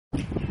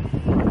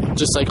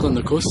just cycling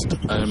the coast,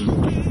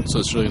 so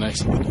it's really nice.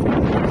 So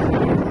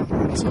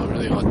a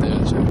really hot day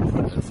actually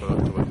in for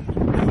October.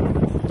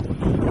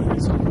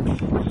 So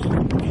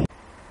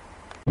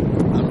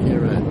I'm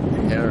here at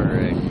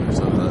Hjerting or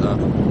something like that.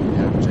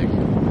 Hjerting.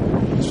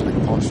 It's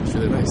really posh, it's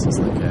really nice. It's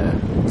like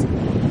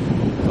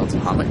lots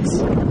of hammocks.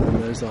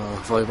 And there's a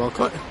volleyball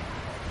court.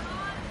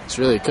 It's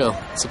really cool.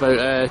 It's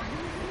about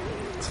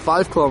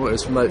 5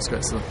 kilometres from the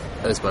outskirts of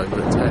Lisbon,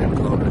 about 10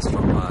 kilometres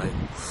from my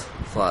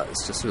flat.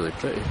 It's just really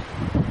pretty.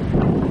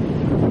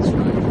 It's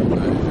really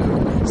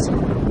nice.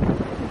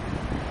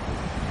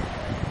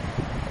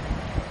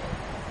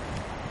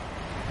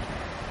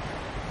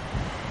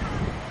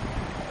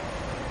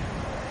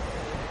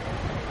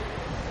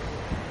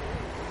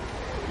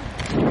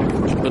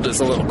 But it's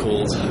a little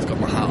cold. I've got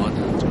my hat on. I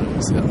don't know if you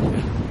can see that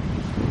here.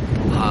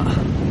 Hat.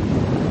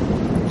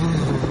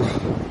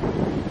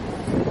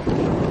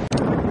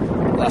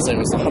 Last night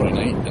was the horror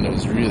night and it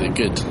was really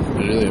good.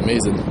 Really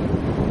amazing.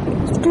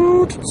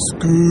 Good.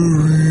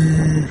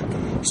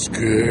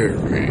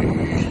 Scary.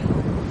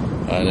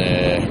 And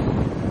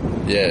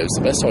yeah, it was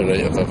the best horror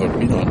night I've ever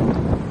been on.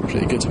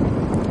 Pretty good.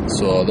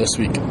 So this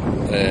week,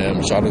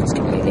 Shannon's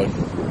coming over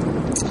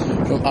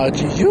from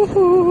RGU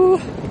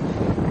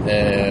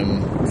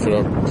for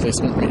our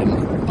placement meeting,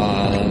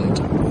 and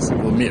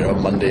we'll meet her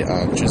on Monday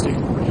and Tuesday,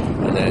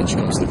 and then she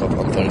comes to the club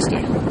on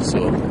Thursday.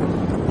 So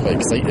quite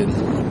exciting,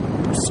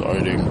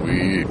 starting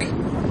week.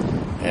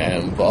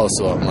 But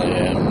also at my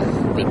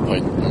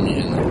midpoint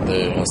meeting,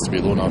 there has to be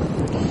Lona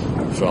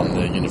from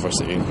the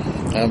university.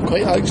 I'm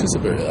quite anxious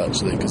about it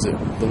actually, because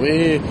the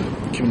way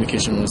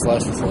communication was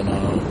left with Lona,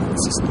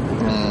 it's just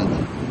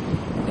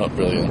not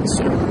brilliant.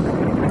 So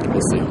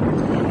we'll see.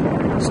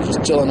 So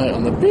just chilling out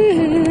on the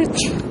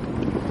beach.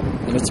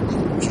 And it's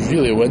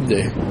really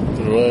windy.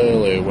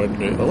 Really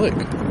windy. Oh look,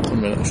 a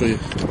minute, I'll show you.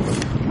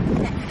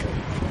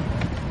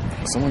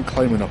 Someone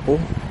climbing a pole.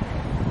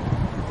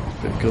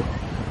 Pretty cool.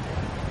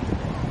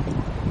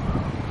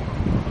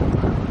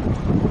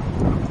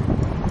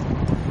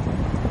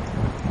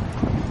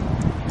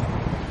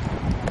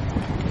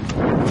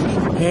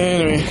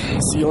 Anyway,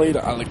 see you later,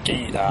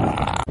 alligator.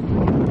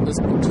 This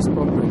beach is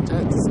proper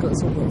intense. It's got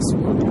so much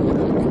smoke.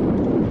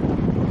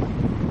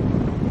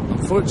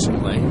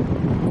 Unfortunately,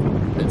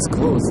 it's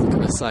closed. Look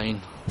at the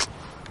sign.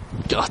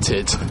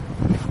 Gutted.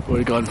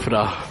 We're going for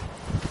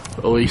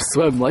a wee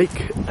swim,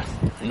 like.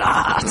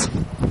 Nah.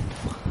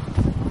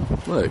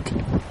 Look.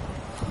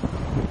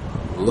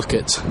 Look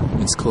it.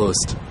 It's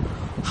closed.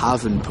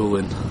 Haven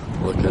pooling.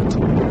 Look it.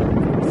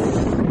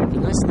 Be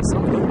nice in the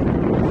summer though.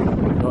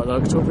 Not an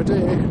October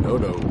day. No.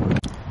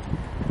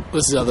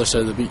 This is the other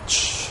side of the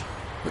beach.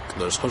 Look,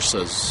 there's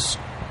horses.